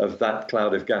atoms of that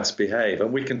cloud of gas behave,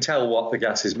 and we can tell what the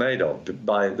gas is made of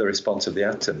by the response of the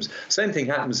atoms. Same thing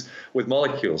happens with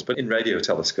molecules, but in radio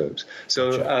telescopes.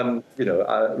 So,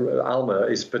 ALMA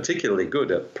is particularly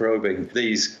good at probing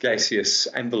these gaseous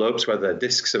envelopes, whether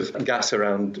disks of gas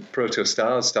around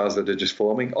protostars, stars that are just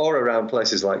forming, or around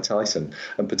places like Titan,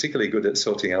 and particularly good at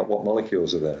sorting out what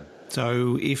molecules are there.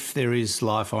 So if there is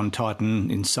life on Titan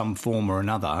in some form or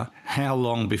another, how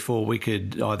long before we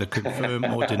could either confirm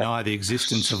or deny the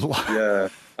existence of life? Yeah.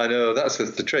 I know, that's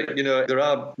the trick. There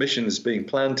are missions being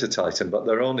planned to Titan, but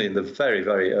they're only in the very,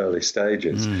 very early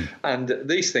stages. And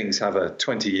these things have a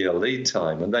 20-year lead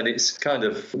time. And then it's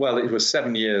it was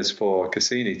 7 years for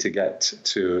Cassini to get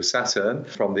to Saturn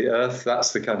from the Earth.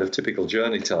 That's the kind of typical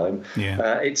journey time.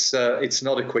 Yeah. It's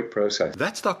not a quick process.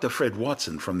 That's Dr. Fred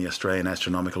Watson from the Australian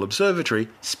Astronomical Observatory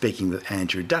speaking with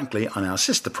Andrew Dunkley on our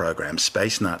sister program,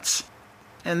 Space Nuts.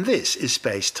 And this is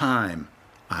Space Time.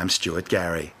 I'm Stuart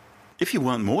Gary. If you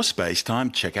want more Space Time,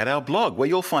 check out our blog where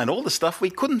you'll find all the stuff we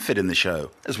couldn't fit in the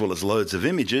show, as well as loads of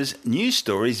images, news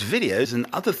stories, videos and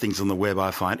other things on the web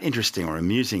I find interesting or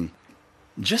amusing.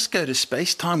 Just go to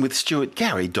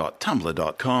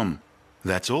spacetimewithstuartgary.tumblr.com.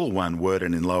 That's all one word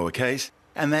and in lowercase,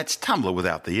 and that's Tumblr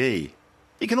without the E.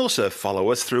 You can also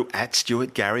follow us through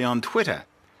 @StuartGary on Twitter,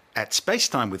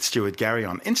 @SpaceTimeWithStuartGary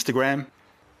on Instagram,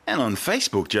 and on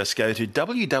Facebook just go to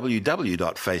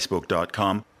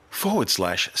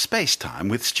www.facebook.com/Spacetime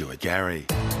with Stuart Gary.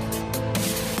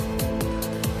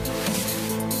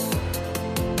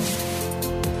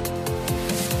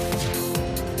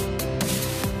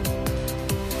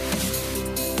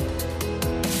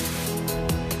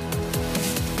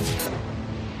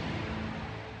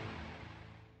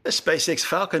 The SpaceX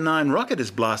Falcon 9 rocket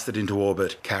is blasted into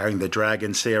orbit, carrying the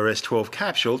Dragon CRS-12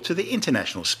 capsule to the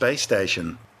International Space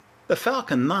Station. The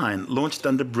Falcon 9 launched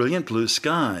under brilliant blue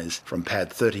skies from Pad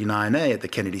 39A at the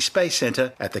Kennedy Space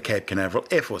Center at the Cape Canaveral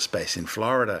Air Force Base in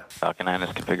Florida. Falcon 9 is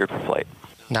configured for flight.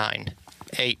 9,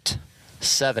 8,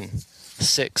 7,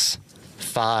 6,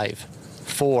 5,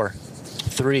 4,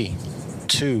 3,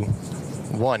 2,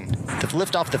 1. The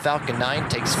liftoff of the Falcon 9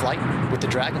 takes flight with the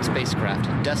Dragon spacecraft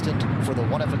destined for the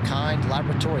one-of-a-kind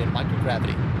laboratory in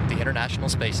microgravity, the International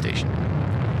Space Station.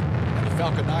 And the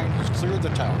Falcon 9 has cleared the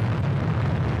tower.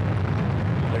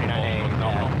 39A on the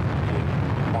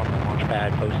launch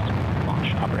pad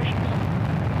post-launch operations.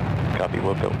 Copy,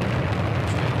 will go.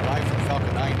 Live from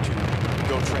Falcon 9 to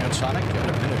go transonic at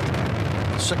a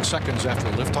minute 6 seconds after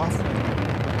liftoff.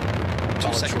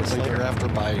 2 seconds later. After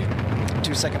by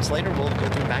 2 seconds later, we'll go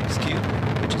through max Q,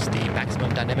 which is the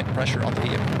maximum dynamic pressure on the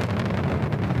vehicle.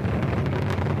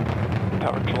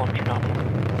 Power to launch nominal.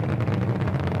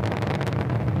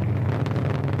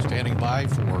 Standing by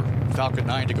for Falcon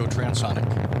 9 to go transonic.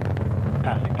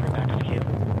 Passing through max Q.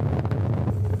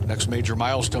 Next major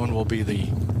milestone will be the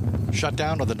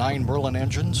shutdown of the 9 Merlin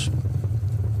engines.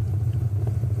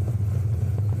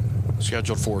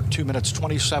 Scheduled for 2 minutes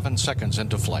 27 seconds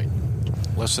into flight.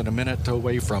 Less than a minute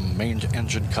away from main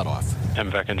engine cutoff.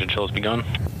 MVAC engine chill has begun.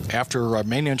 After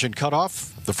main engine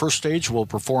cutoff, the first stage will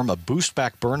perform a boost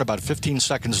back burn about 15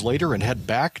 seconds later and head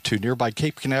back to nearby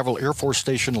Cape Canaveral Air Force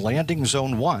Station Landing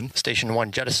Zone 1. Station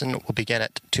 1 jettison will begin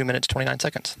at 2 minutes 29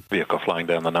 seconds. Vehicle flying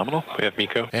down the nominal. We have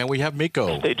MECO. And we have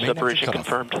MECO. Stage separation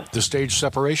confirmed. The stage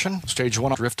separation, stage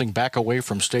 1 drifting back away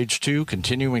from stage 2,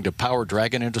 continuing to power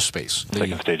Dragon into space.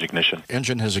 Second stage ignition.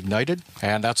 Engine has ignited,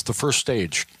 and that's the first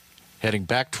stage, heading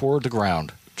back toward the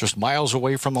ground, just miles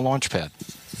away from the launch pad.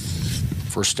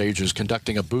 First stage is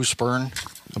conducting a boost burn,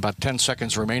 about 10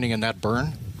 seconds remaining in that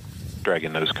burn.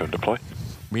 Dragon nose cone deploy.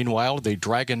 Meanwhile, the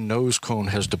Dragon nose cone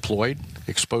has deployed,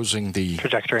 exposing the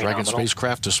Trajectory Dragon nominal.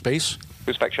 spacecraft to space.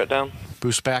 Boost back shutdown.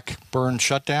 Boost back burn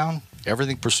shutdown.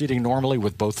 Everything proceeding normally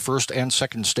with both first and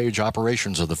second stage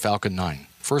operations of the Falcon 9.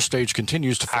 First stage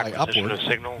continues to fly Acquisition upward, of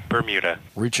signal, Bermuda.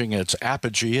 reaching its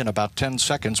apogee in about 10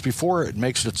 seconds before it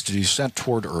makes its descent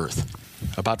toward Earth.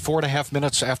 About 4.5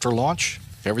 minutes after launch,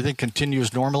 everything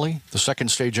continues normally. The second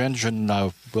stage engine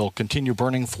will continue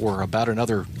burning for about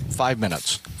another 5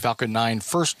 minutes. Falcon 9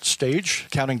 first stage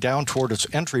counting down toward its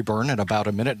entry burn in about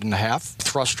a minute and a half.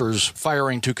 Thrusters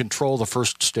firing to control the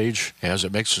first stage as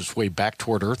it makes its way back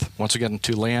toward Earth. Once again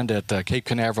to land at Cape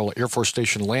Canaveral Air Force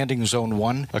Station Landing Zone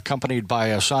 1, accompanied by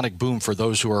a sonic boom for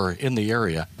those who are in the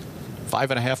area.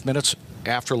 5.5 minutes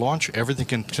after launch, everything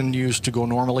continues to go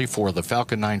normally for the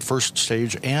Falcon 9 first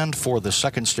stage and for the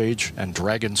second stage and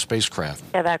Dragon spacecraft.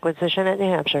 Have acquisition at New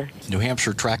Hampshire. New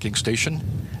Hampshire tracking station,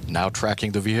 now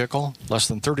tracking the vehicle, less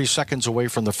than 30 seconds away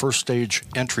from the first stage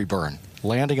entry burn.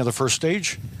 Landing of the first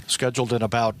stage, scheduled in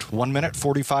about 1 minute,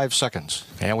 45 seconds.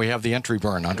 And we have the entry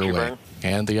burn underway.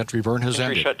 And the entry burn has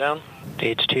ended. Shutdown.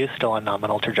 Stage 2 still on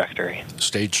nominal trajectory.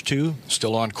 Stage 2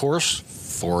 still on course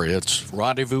for its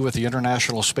rendezvous with the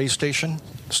International Space Station.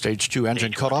 Stage 2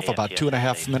 engine cutoff about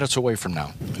 2.5 minutes away from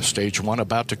now. Stage 1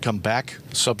 about to come back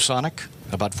subsonic,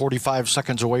 about 45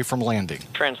 seconds away from landing.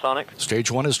 Transonic.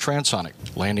 Stage 1 is transonic.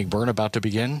 Landing burn about to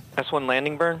begin. S1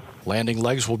 landing burn. Landing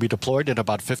legs will be deployed in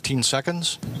about 15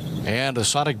 seconds. And a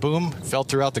sonic boom felt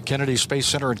throughout the Kennedy Space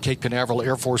Center and Cape Canaveral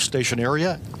Air Force Station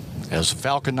area as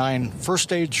Falcon 9 first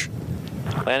stage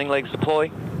Landing legs deploy.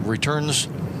 returns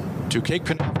to Cape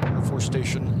Canaveral Air Force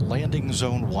Station Landing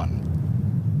Zone 1.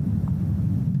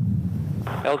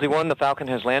 LZ1, the Falcon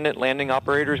has landed. Landing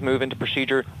operators move into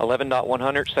procedure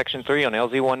 11.100, section 3 on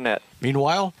LZ1 net.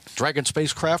 Meanwhile, Dragon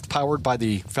spacecraft, powered by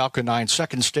the Falcon 9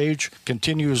 second stage,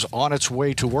 continues on its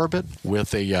way to orbit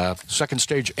with a second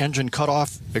stage engine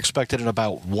cutoff expected in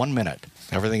about 1 minute.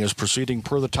 Everything is proceeding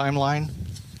per the timeline.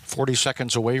 40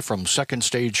 seconds away from second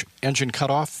stage engine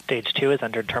cutoff. Stage 2 is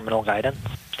under terminal guidance.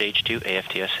 Stage 2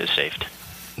 AFTS is saved.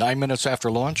 9 minutes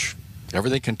after launch,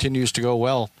 everything continues to go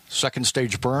well. Second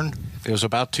stage burn is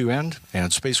about to end,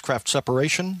 and spacecraft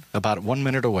separation about 1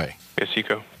 minute away. Yes,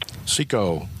 SECO.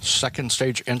 SECO, second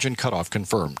stage engine cutoff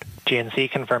confirmed.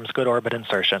 GNC confirms good orbit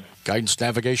insertion. Guidance,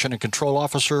 Navigation, and Control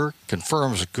Officer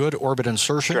confirms good orbit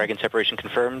insertion. Dragon separation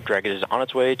confirmed. Dragon is on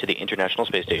its way to the International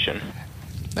Space Station.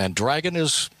 And Dragon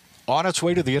is on its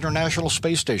way to the International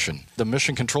Space Station, the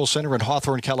Mission Control Center in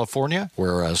Hawthorne, California,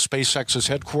 where SpaceX is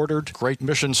headquartered. Great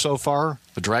mission so far.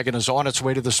 The Dragon is on its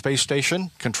way to the space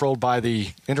station, controlled by the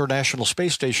International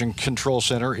Space Station Control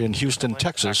Center in Houston,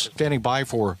 Texas, standing by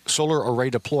for solar array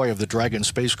deploy of the Dragon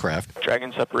spacecraft.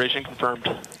 Dragon separation confirmed.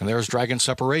 And there's Dragon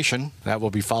separation. That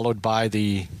will be followed by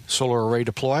the solar array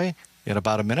deploy in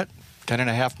about a minute.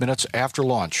 10.5 minutes after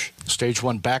launch. Stage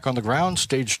 1 back on the ground.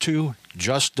 Stage 2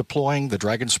 just deploying the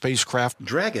Dragon spacecraft.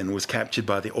 Dragon was captured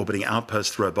by the orbiting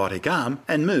outpost robotic arm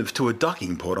and moved to a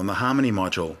docking port on the Harmony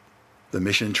module. The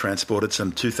mission transported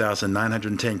some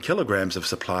 2,910 kilograms of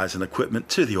supplies and equipment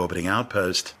to the orbiting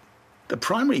outpost. The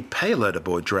primary payload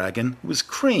aboard Dragon was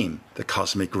CREAM, the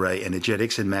Cosmic Ray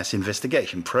Energetics and Mass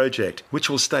Investigation Project, which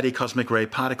will study cosmic ray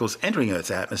particles entering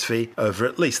Earth's atmosphere over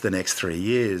at least the next 3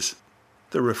 years.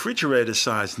 The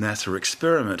refrigerator-sized NASA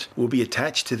experiment will be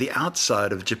attached to the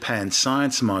outside of Japan's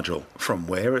science module, from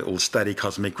where it will study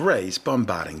cosmic rays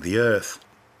bombarding the Earth.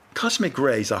 Cosmic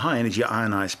rays are high-energy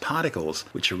ionized particles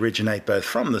which originate both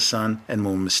from the Sun and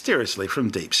more mysteriously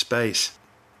from deep space.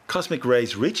 Cosmic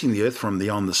rays reaching the Earth from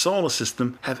beyond the solar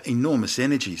system have enormous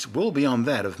energies, well beyond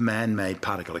that of man-made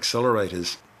particle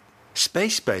accelerators.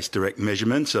 Space-based direct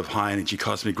measurements of high-energy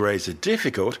cosmic rays are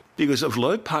difficult because of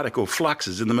low particle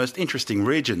fluxes in the most interesting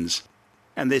regions,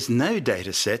 and there's no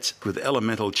data sets with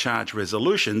elemental charge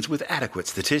resolutions with adequate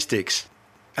statistics.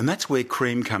 And that's where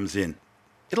CREAM comes in.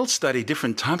 It'll study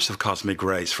different types of cosmic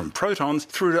rays from protons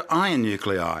through to ion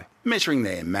nuclei, measuring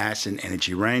their mass and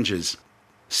energy ranges.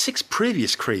 6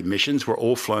 previous CREAM missions were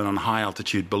all flown on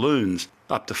high-altitude balloons,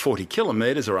 up to 40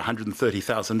 kilometers or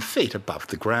 130,000 feet above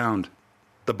the ground.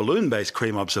 The balloon-based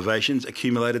CREAM observations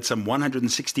accumulated some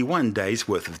 161 days'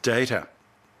 worth of data.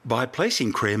 By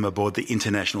placing CREAM aboard the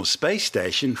International Space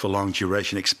Station for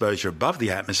long-duration exposure above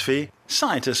the atmosphere,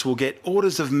 scientists will get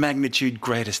orders of magnitude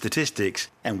greater statistics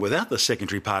and without the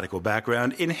secondary particle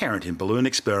background inherent in balloon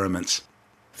experiments.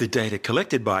 The data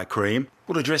collected by CREAM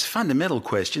will address fundamental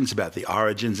questions about the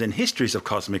origins and histories of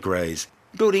cosmic rays,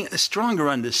 building a stronger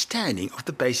understanding of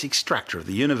the basic structure of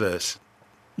the universe.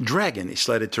 Dragon is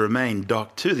slated to remain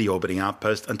docked to the orbiting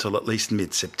outpost until at least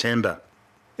mid-September.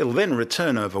 It'll then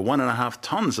return over 1.5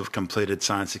 tons of completed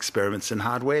science experiments and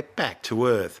hardware back to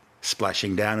Earth,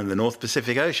 splashing down in the North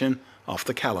Pacific Ocean off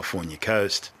the California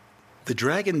coast. The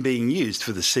Dragon being used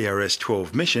for the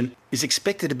CRS-12 mission is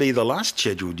expected to be the last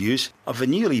scheduled use of a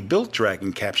newly built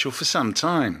Dragon capsule for some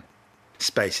time.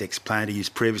 SpaceX plan to use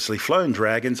previously flown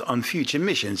Dragons on future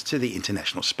missions to the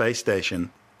International Space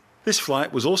Station. This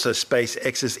flight was also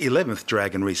SpaceX's 11th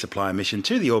Dragon resupply mission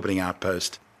to the orbiting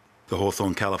outpost. The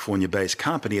Hawthorne, California-based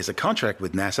company has a contract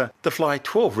with NASA to fly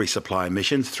 12 resupply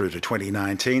missions through to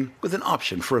 2019 with an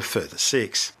option for a further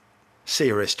 6.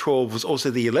 CRS-12 was also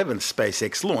the 11th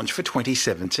SpaceX launch for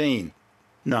 2017.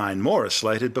 9 more are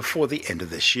slated before the end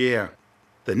of this year.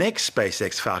 The next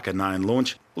SpaceX Falcon 9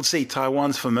 launch will see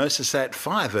Taiwan's Formosasat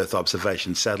 5 Earth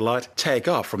observation satellite take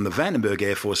off from the Vandenberg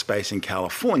Air Force Base in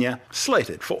California,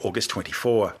 slated for August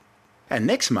 24. And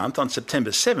next month, on September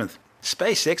 7th,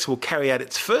 SpaceX will carry out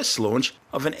its first launch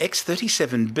of an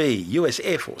X-37B US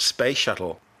Air Force space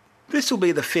shuttle. This will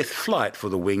be the 5th flight for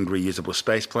the winged reusable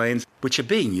spaceplanes, which are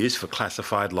being used for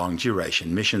classified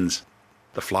long-duration missions.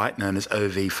 The flight, known as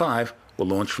OV-5, will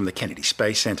launch from the Kennedy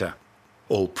Space Center.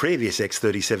 All previous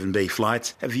X-37B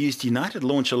flights have used United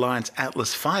Launch Alliance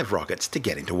Atlas V rockets to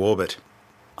get into orbit.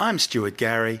 I'm Stuart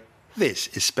Gary. This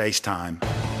is SpaceTime.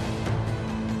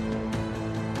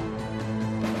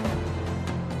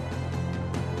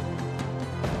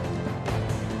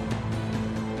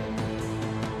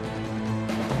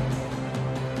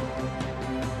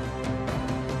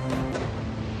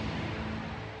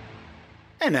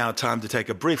 And now time to take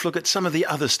a brief look at some of the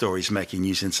other stories making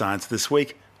news in science this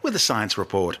week with a science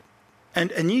report.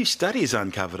 And a new study has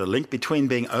uncovered a link between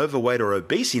being overweight or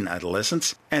obese in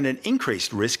adolescence and an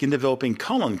increased risk in developing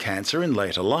colon cancer in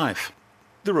later life.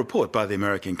 The report by the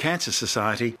American Cancer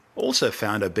Society also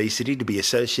found obesity to be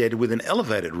associated with an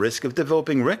elevated risk of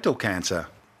developing rectal cancer.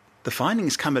 The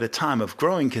findings come at a time of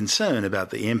growing concern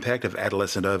about the impact of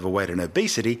adolescent overweight and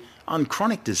obesity on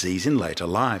chronic disease in later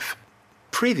life.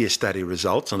 Previous study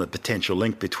results on a potential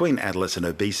link between adolescent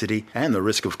obesity and the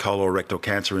risk of colorectal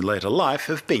cancer in later life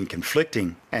have been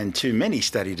conflicting, and too many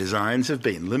study designs have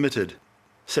been limited.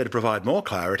 So to provide more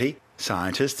clarity,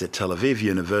 scientists at Tel Aviv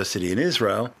University in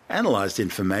Israel analysed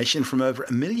information from over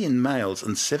 1 million males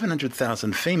and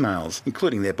 700,000 females,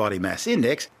 including their body mass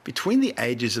index, between the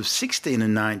ages of 16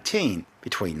 and 19,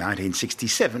 between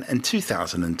 1967 and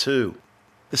 2002.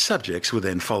 The subjects were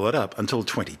then followed up until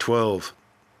 2012.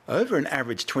 Over an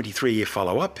average 23-year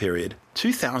follow-up period,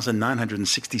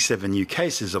 2,967 new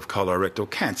cases of colorectal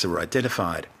cancer were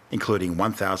identified, including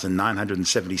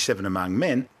 1,977 among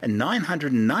men and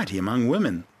 990 among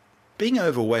women. Being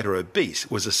overweight or obese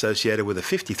was associated with a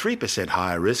 53%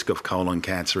 higher risk of colon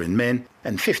cancer in men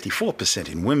and 54%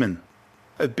 in women.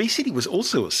 Obesity was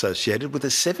also associated with a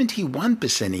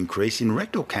 71% increase in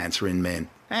rectal cancer in men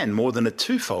and more than a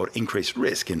 2-fold increased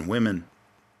risk in women.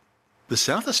 The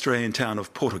South Australian town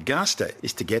of Port Augusta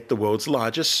is to get the world's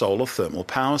largest solar thermal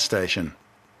power station.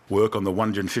 Work on the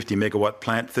 150 megawatt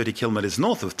plant 30 kilometres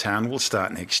north of town will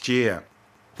start next year.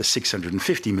 The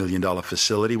 $650 million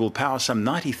facility will power some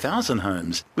 90,000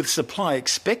 homes, with supply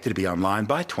expected to be online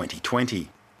by 2020.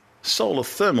 Solar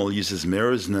thermal uses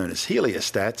mirrors known as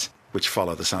heliostats, which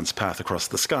follow the sun's path across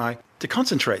the sky, to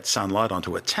concentrate sunlight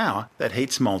onto a tower that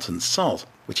heats molten salt,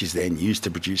 which is then used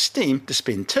to produce steam to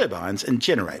spin turbines and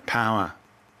generate power.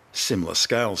 Similar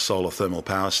scale solar thermal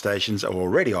power stations are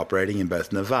already operating in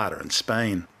both Nevada and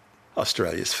Spain.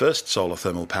 Australia's first solar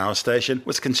thermal power station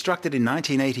was constructed in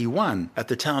 1981 at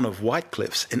the town of White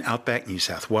Cliffs in outback New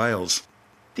South Wales.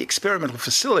 The experimental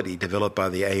facility developed by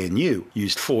the ANU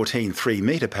used 14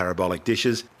 3-metre parabolic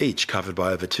dishes, each covered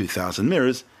by over 2,000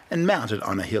 mirrors, and mounted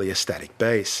on a heliostatic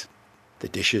base. The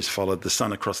dishes followed the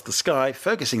sun across the sky,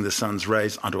 focusing the sun's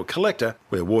rays onto a collector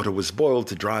where water was boiled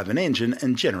to drive an engine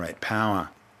and generate power.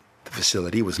 The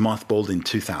facility was mothballed in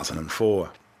 2004.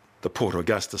 The Port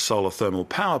Augusta solar thermal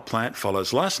power plant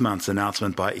follows last month's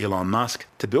announcement by Elon Musk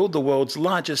to build the world's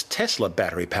largest Tesla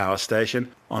battery power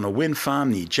station on a wind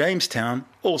farm near Jamestown,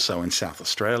 also in South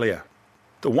Australia.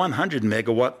 The 100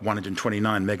 megawatt,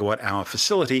 129 megawatt hour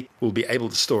facility will be able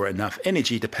to store enough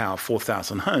energy to power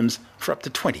 4,000 homes for up to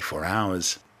 24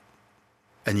 hours.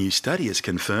 A new study has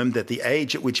confirmed that the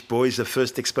age at which boys are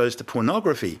first exposed to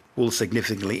pornography will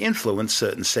significantly influence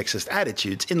certain sexist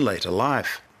attitudes in later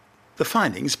life. The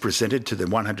findings, presented to the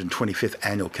 125th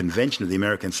Annual Convention of the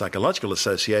American Psychological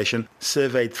Association,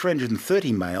 surveyed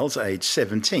 330 males aged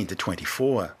 17 to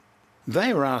 24.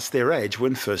 They were asked their age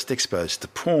when first exposed to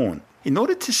porn, in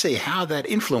order to see how that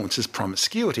influences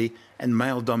promiscuity and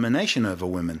male domination over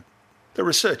women. The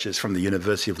researchers from the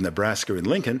University of Nebraska in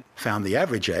Lincoln found the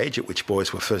average age at which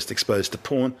boys were first exposed to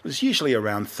porn was usually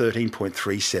around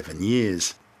 13.37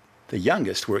 years. The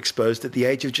youngest were exposed at the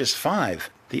age of just 5.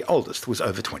 The oldest was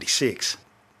over 26.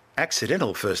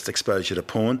 Accidental first exposure to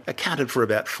porn accounted for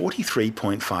about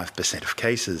 43.5% of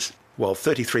cases, while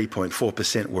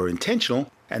 33.4% were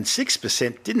intentional and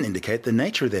 6% didn't indicate the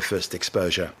nature of their first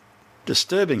exposure.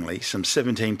 Disturbingly, some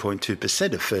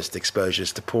 17.2% of first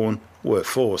exposures to porn were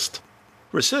forced.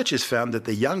 Researchers found that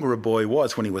the younger a boy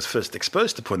was when he was first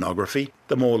exposed to pornography,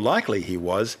 the more likely he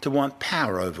was to want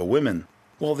power over women,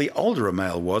 while the older a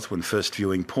male was when first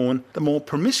viewing porn, the more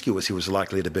promiscuous he was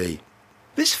likely to be.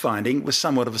 This finding was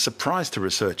somewhat of a surprise to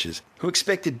researchers, who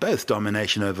expected both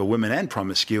domination over women and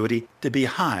promiscuity to be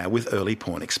higher with early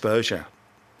porn exposure.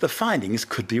 The findings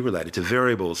could be related to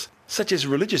variables, such as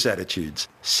religious attitudes,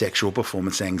 sexual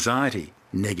performance anxiety,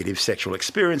 negative sexual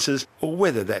experiences, or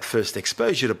whether that first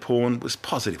exposure to porn was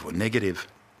positive or negative.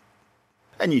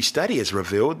 A new study has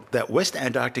revealed that West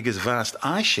Antarctica's vast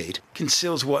ice sheet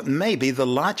conceals what may be the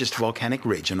largest volcanic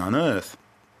region on Earth.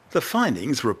 The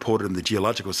findings, reported in the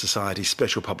Geological Society's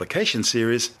Special Publication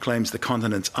Series, claims the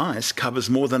continent's ice covers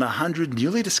more than 100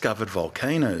 newly discovered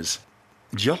volcanoes.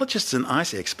 Geologists and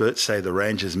ice experts say the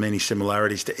range has many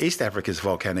similarities to East Africa's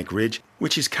volcanic ridge,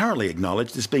 which is currently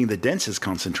acknowledged as being the densest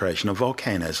concentration of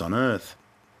volcanoes on Earth.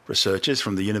 Researchers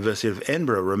from the University of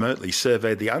Edinburgh remotely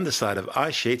surveyed the underside of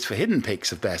ice sheets for hidden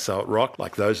peaks of basalt rock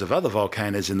like those of other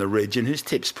volcanoes in the region whose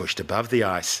tips pushed above the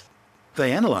ice.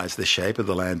 They analysed the shape of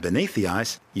the land beneath the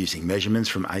ice using measurements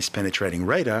from ice-penetrating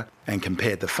radar and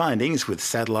compared the findings with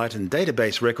satellite and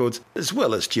database records as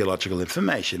well as geological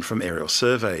information from aerial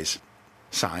surveys.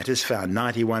 Scientists found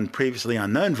 91 previously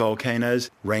unknown volcanoes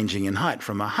ranging in height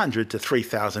from 100 to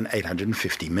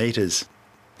 3,850 metres.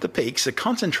 The peaks are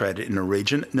concentrated in a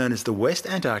region known as the West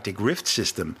Antarctic Rift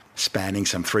System, spanning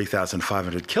some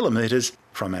 3,500 kilometres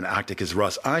from Antarctica's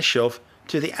Ross Ice Shelf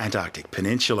to the Antarctic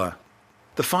Peninsula.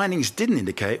 The findings didn't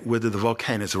indicate whether the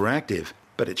volcanoes were active,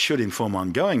 but it should inform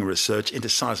ongoing research into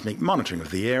seismic monitoring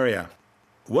of the area.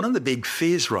 One of the big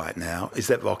fears right now is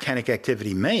that volcanic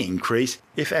activity may increase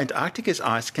if Antarctica's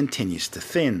ice continues to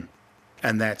thin.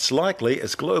 And that's likely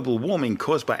as global warming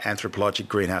caused by anthropologic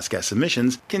greenhouse gas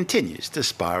emissions continues to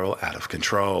spiral out of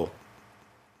control.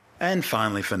 And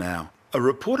finally for now, a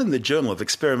report in the Journal of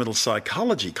Experimental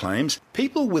Psychology claims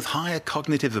people with higher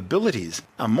cognitive abilities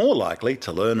are more likely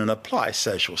to learn and apply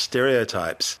social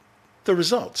stereotypes. The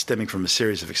results, stemming from a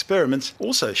series of experiments,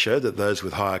 also show that those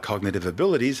with higher cognitive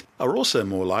abilities are also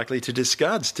more likely to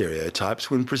discard stereotypes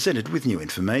when presented with new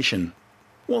information.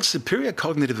 While superior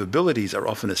cognitive abilities are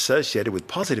often associated with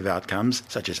positive outcomes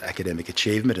such as academic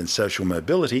achievement and social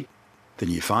mobility, the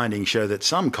new findings show that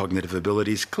some cognitive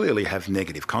abilities clearly have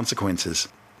negative consequences.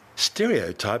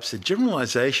 Stereotypes are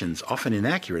generalizations often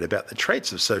inaccurate about the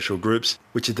traits of social groups,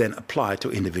 which are then applied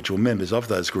to individual members of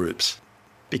those groups.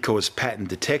 Because pattern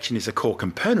detection is a core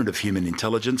component of human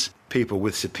intelligence, people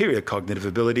with superior cognitive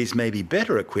abilities may be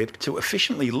better equipped to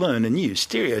efficiently learn and use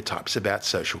stereotypes about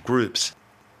social groups.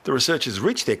 The researchers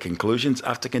reached their conclusions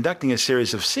after conducting a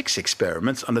series of 6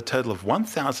 experiments on a total of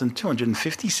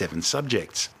 1,257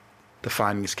 subjects. The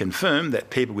findings confirm that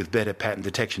people with better pattern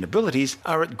detection abilities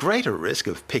are at greater risk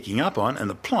of picking up on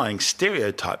and applying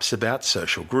stereotypes about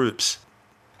social groups.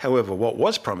 However, what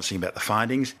was promising about the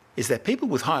findings is that people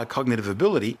with higher cognitive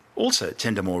ability also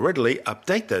tend to more readily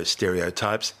update those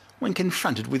stereotypes when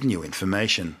confronted with new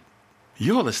information.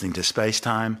 You're listening to Space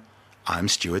Time. I'm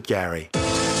Stuart Gary.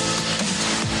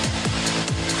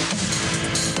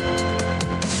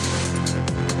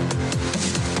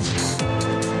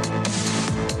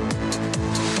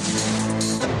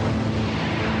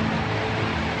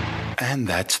 And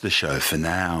that's the show for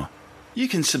now. You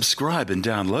can subscribe and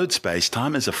download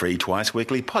SpaceTime as a free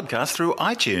twice-weekly podcast through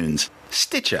iTunes,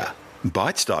 Stitcher,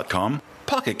 Bytes.com,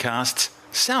 Pocket Casts,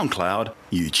 SoundCloud,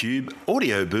 YouTube,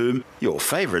 Audio Boom, your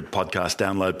favourite podcast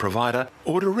download provider,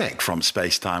 or direct from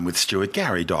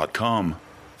spacetimewithstuartgary.com.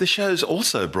 The show's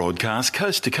also broadcast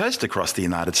coast to coast across the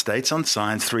United States on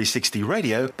Science 360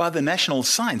 Radio by the National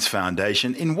Science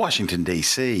Foundation in Washington,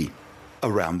 D.C.,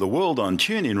 around the world on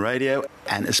TuneIn Radio,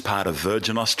 and as part of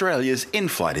Virgin Australia's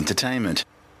in-flight entertainment.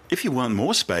 If you want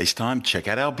more space time, check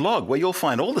out our blog where you'll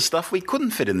find all the stuff we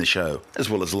couldn't fit in the show, as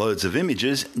well as loads of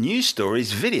images, news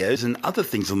stories, videos, and other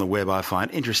things on the web I find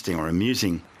interesting or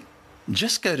amusing.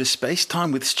 Just go to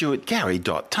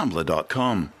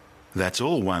spacetimewithstuartgary.tumblr.com. That's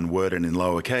all one word and in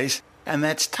lowercase, and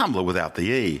that's Tumblr without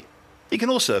the E. You can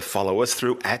also follow us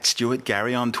through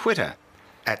 @StuartGary on Twitter,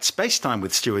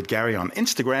 @SpaceTimeWithStuartGary on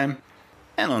Instagram,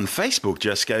 and on Facebook,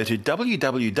 just go to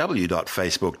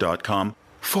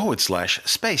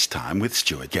www.facebook.com/Spacetime with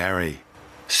Stuart Gary.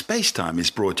 Spacetime is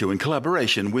brought to you in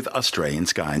collaboration with Australian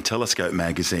Sky and Telescope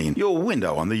magazine, your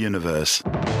window on the universe.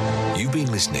 You've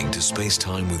been listening to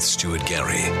SpaceTime with Stuart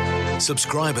Gary.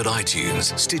 Subscribe at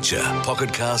iTunes, Stitcher,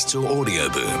 Pocket Casts or Audio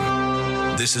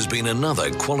Boom. This has been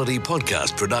another quality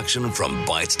podcast production from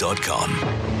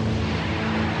Bytes.com.